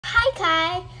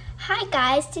Hi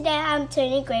guys, today I'm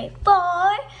turning grade 4,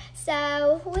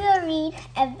 so we'll read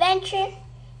Adventure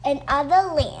in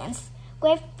Other Lands,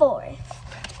 grade 4.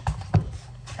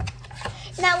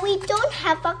 Now we don't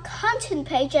have a content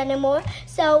page anymore,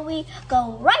 so we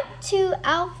go right to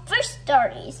our first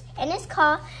stories, and it's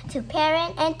called To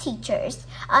Parents and Teachers,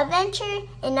 Adventure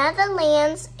in Other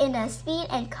Lands in the Speed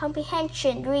and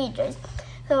Comprehension Readers.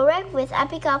 Correct with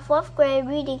Abigail 4th grade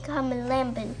reading common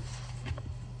Lambin.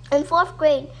 In 4th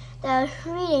grade, the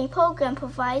reading program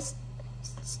provides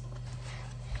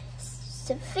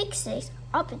sufficient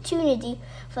opportunity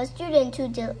for students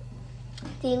to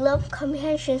develop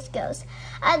comprehension skills.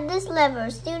 At this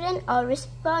level, students are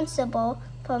responsible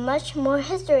for much more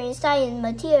history and science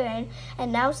material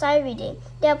and outside reading.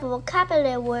 Their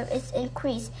vocabulary word is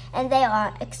increased, and they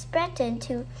are expected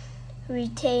to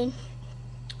retain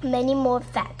many more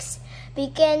facts.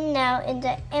 Begin now in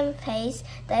the M phase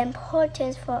the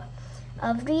importance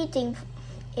of reading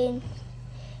in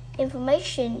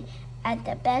information at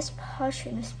the best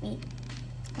possible speed.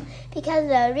 Because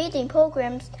the reading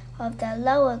programs of the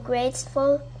lower grades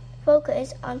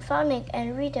focus on phonics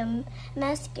and rhythm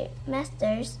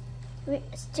masters,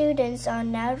 students are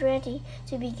now ready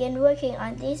to begin working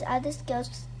on these other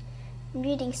skills,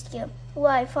 reading skill.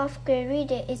 While 4th grade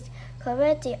reading is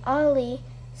correctly only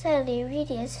slightly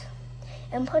reading is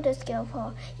important skill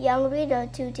for young readers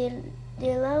to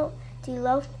develop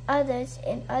others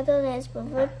in other lands,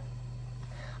 provide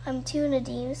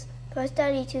opportunities for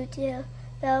study to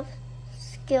develop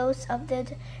skills of the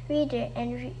reader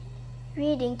and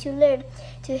reading to learn.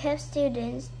 To help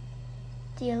students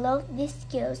develop these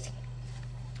skills,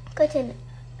 cutting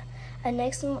an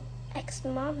example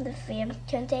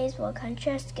contains for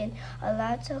contrasting a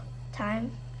lot of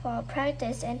time for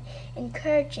practice and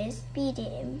encourages speedy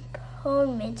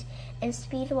improvement in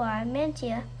speed while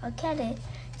mental academy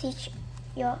teach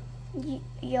your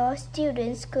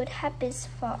students good habits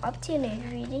for obtaining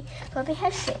reading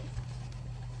comprehension.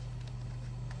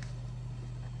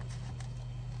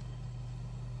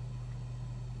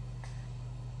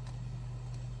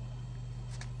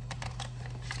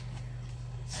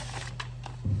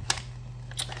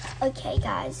 Okay,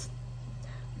 guys,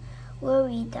 we'll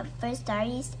read the first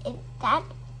stories. That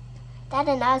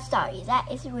another story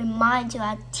that is a reminder to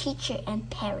our teacher and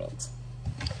parents.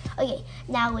 Okay,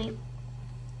 now we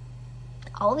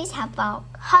always have our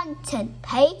content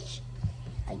page.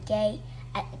 Okay,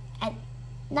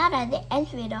 not at the end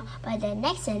video, but the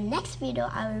next video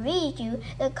I will read you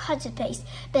the content page.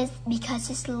 But because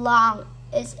it's long,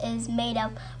 it is made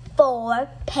of 4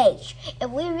 pages. If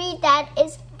we read that,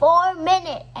 it's 4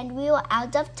 minutes, and we are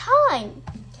out of time.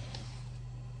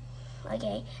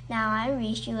 Okay, now I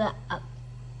read you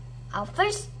our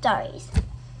first stories.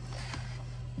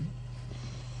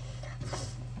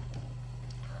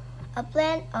 A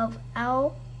plan of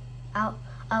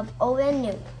old and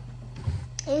new.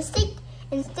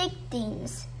 Instincting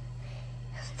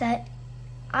the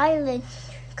island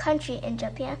country in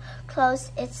Japan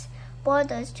closed its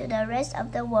borders to the rest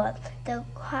of the world. The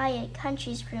quiet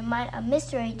countries remain a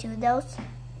mystery to those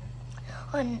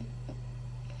on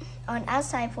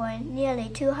outside for nearly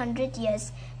 200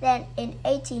 years. Then in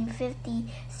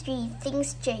 1853,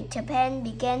 things changed. Japan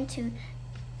began to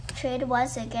trade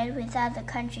once again with other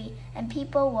countries, and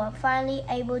people were finally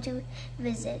able to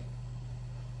visit.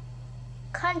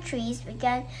 Countries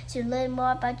began to learn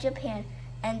more about Japan,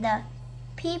 and the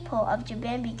people of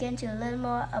Japan began to learn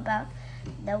more about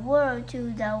the world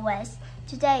to the west.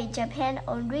 Today, Japan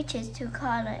reaches to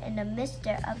color in the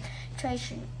mixture of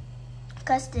tradition,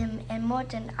 custom, and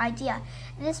modern idea.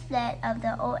 This blend of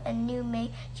the old and new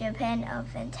made Japan a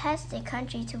fantastic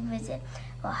country to visit.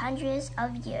 For hundreds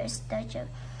of years,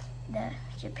 the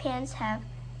Japans have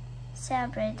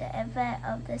celebrated the advent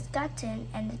of the cotton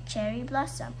and the cherry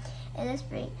blossom. In the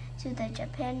spring, to the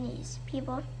Japanese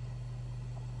people,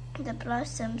 the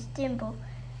blossoms symbol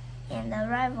and the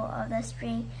arrival of the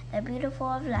spring, the beautiful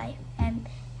of life and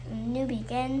new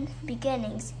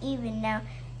beginnings. Even now,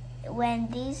 when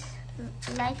these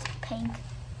light pink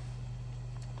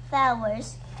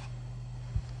flowers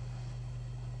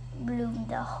bloom,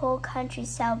 the whole country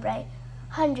celebrates.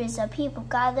 Hundreds of people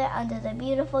gather under the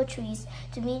beautiful trees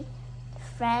to meet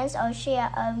friends or share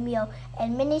a meal,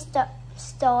 and many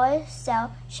stores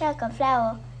sell chocolate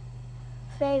flower,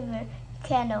 flavored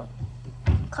candle,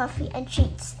 coffee, and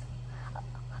treats.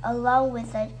 Along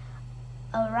with the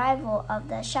arrival of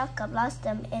the chocolate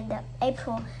blossom in the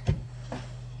April.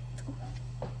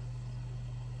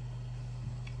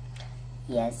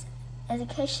 Yes,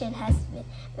 education has been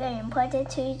very important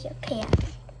to Japan.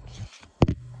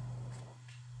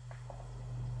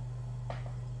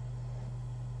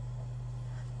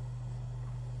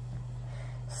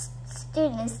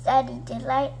 students study,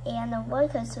 delight, and the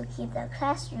workers who keep the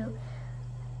classroom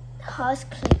halls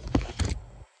clean.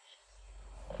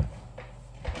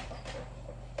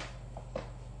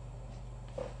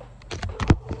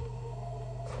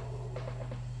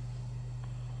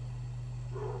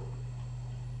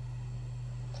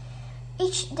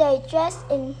 Each day, dressed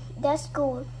in their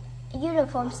school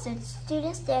uniforms, the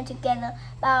students stand together,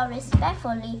 bow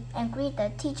respectfully, and greet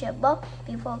the teacher both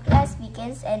before class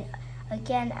begins and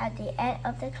again at the end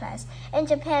of the class. In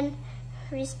Japan,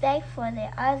 respect for the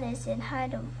others is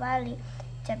highly valued.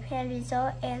 Japan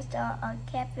resort and stores are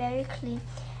kept very clean,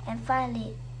 and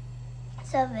finally,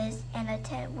 service and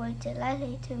attendants work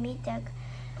diligently to meet their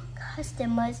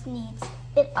customers' needs.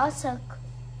 It also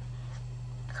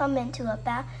common to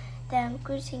about them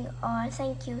greeting or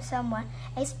thank you someone,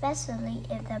 especially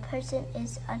if the person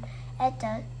is an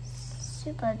elder,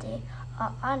 superintendent,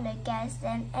 or honored guest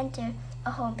and enter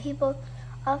a home. People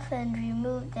often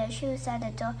remove their shoes at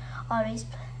the door or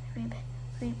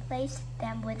replace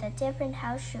them with a different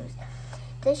house shoes.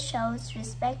 This shows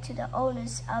respect to the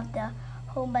owners of the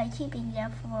home by keeping their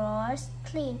floors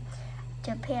clean.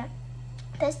 Japan.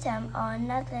 This time or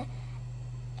another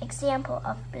example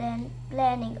of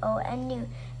blending old and new.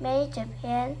 Many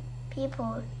Japan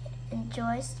people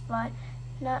enjoy sport,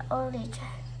 not only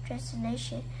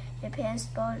traditional Japan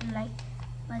sport like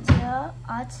martial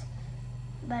arts,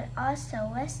 but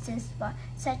also Western sport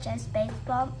such as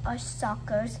baseball or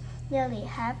soccer. Nearly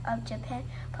half of Japan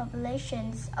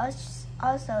populations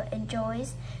also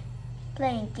enjoys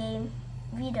playing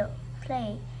video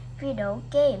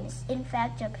games. In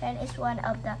fact, Japan is one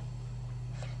of the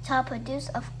top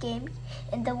producer of games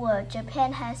in the world.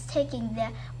 Japan has taken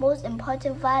their most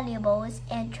important valuables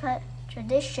and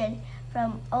tradition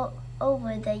from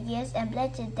over the years and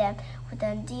blended them with the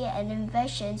ideas and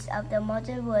inventions of the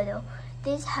modern world.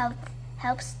 This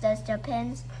helps the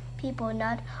Japanese people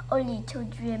not only to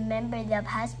remember the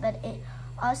past, but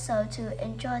also to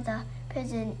enjoy the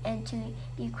present and to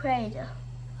create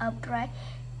a bright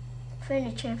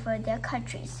future for their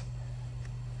countries.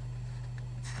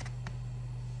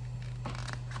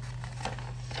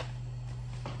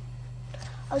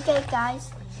 Okay,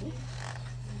 guys.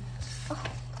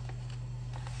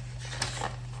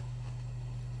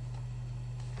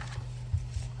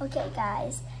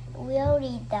 We'll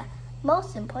read the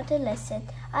most important lesson.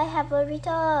 I have a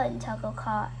return, Toko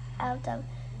called out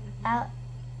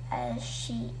as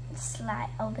she slid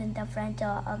open the front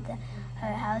door of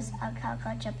her house of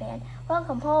Toko, Japan.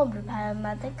 Welcome home, replied her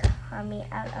mother, coming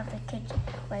out of the kitchen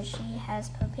where she has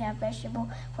prepared vegetables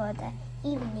for the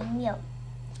evening meal.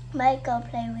 Might go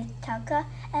play with Taka?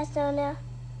 Asked Donna.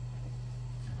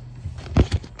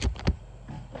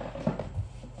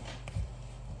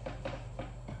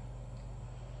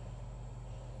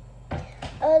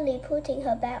 Early putting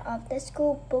her bag of the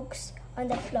school books on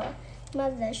the floor,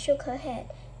 Mother shook her head.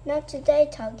 Not today,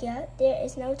 Takia. There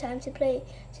is no time to play.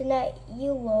 Tonight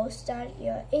you will start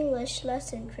your English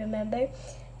lesson, remember?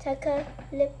 Taka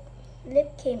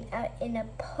lip came out in a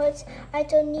pause. I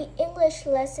don't need English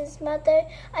lessons, Mother.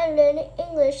 I'm learning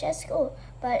English at school,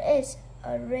 but it's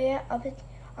a rare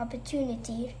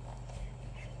opportunity.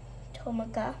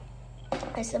 Tomaka,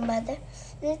 as a mother,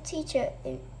 this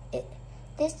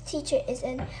teacher is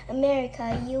in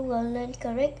America. You will learn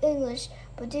correct English.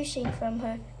 Producing from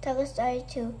her, Taka started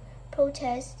to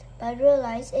protest, but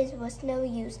realized it was no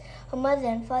use. Her mother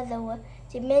and father were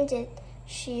demanded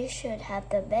she should have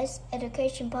the best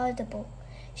education possible.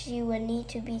 She would need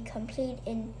to be complete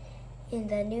in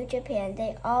the New Japan,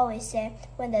 they always said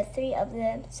when the three of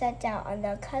them sat down on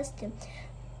the custom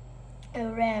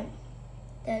around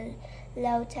the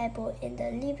low table in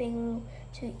the living room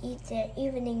to eat their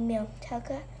evening meal.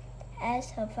 Taka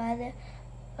asked her father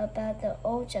about the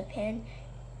old Japan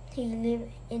he lived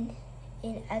in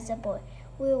as a boy.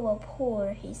 We were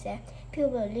poor, he said.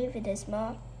 People live in a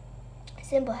small,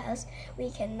 simple house. We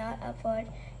cannot afford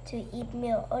to eat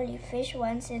meal, only fish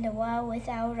once in a while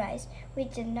without rice. We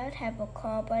did not have a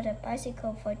car but a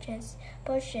bicycle for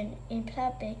transportation in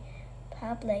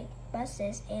public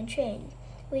buses and trains.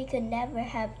 We could never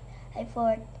have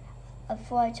afford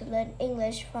to learn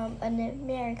English from an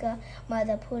American.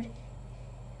 Mother put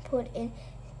in.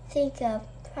 Think of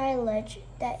privilege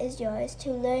that is yours to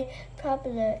learn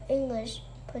proper English.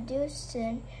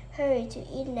 Producing, hurry to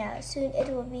eat now. Soon it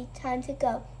will be time to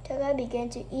go. Taka began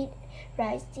to eat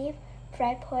rice, beef,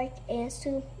 fried pork, and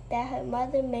soup that her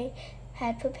mother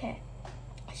had prepared.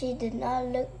 She did not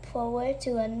look forward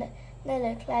to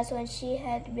another class when she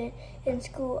had been in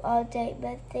school all day,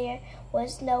 but there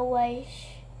was no way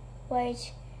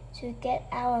to get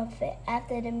out of it.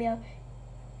 After the meal,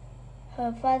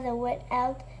 Her father went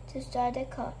out to start the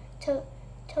car.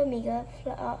 Tomiga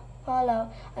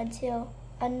followed until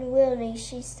unwilling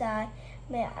she sighed.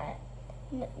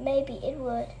 Maybe it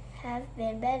would have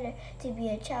been better to be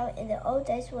a child in the old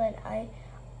days when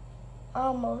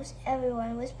almost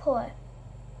everyone was poor.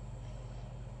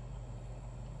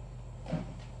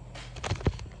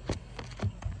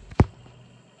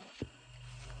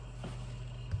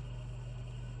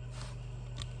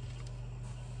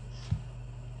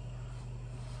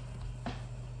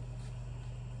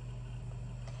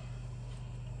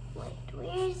 Wait,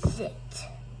 where is it?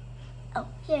 Oh,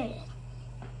 here it is.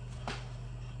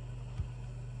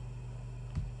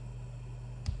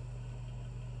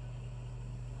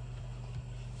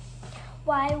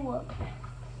 Why were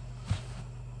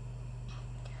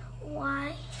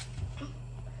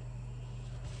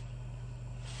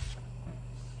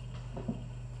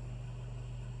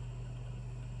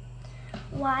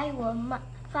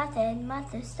father and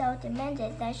mother so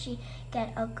demanded that she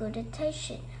get a good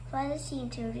education? Father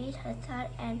seemed to read her thought,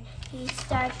 and he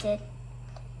started.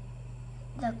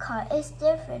 The car is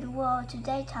different world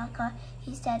today, Taka.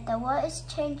 He said the world is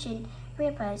changing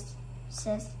rapidly,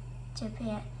 says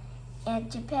Japan.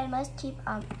 And Japan must keep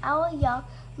on. Our young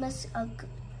must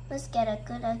get a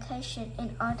good education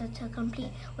in order to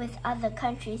compete with other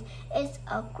countries. It's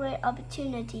a great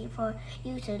opportunity for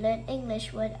you to learn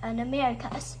English with an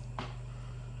Americas.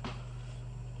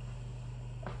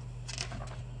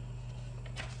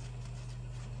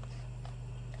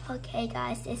 Okay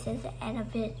guys, this is the end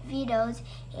of the videos,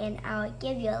 and I'll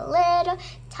give you a little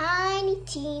tiny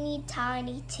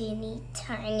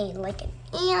like an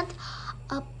ant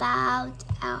about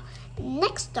our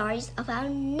next stories of our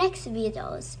next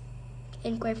videos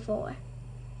in grade 4.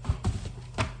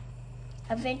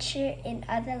 Adventure in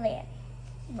Other Land.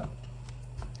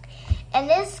 And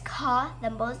this is called The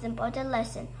Most Important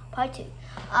Lesson, Part 2.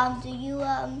 Do you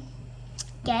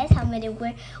guess how many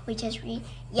words we just read?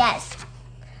 Yes.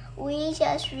 We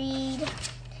just read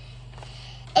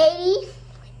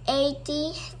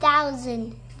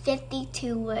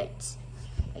 80,052 words.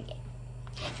 Okay.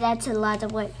 That's a lot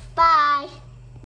of words. Bye.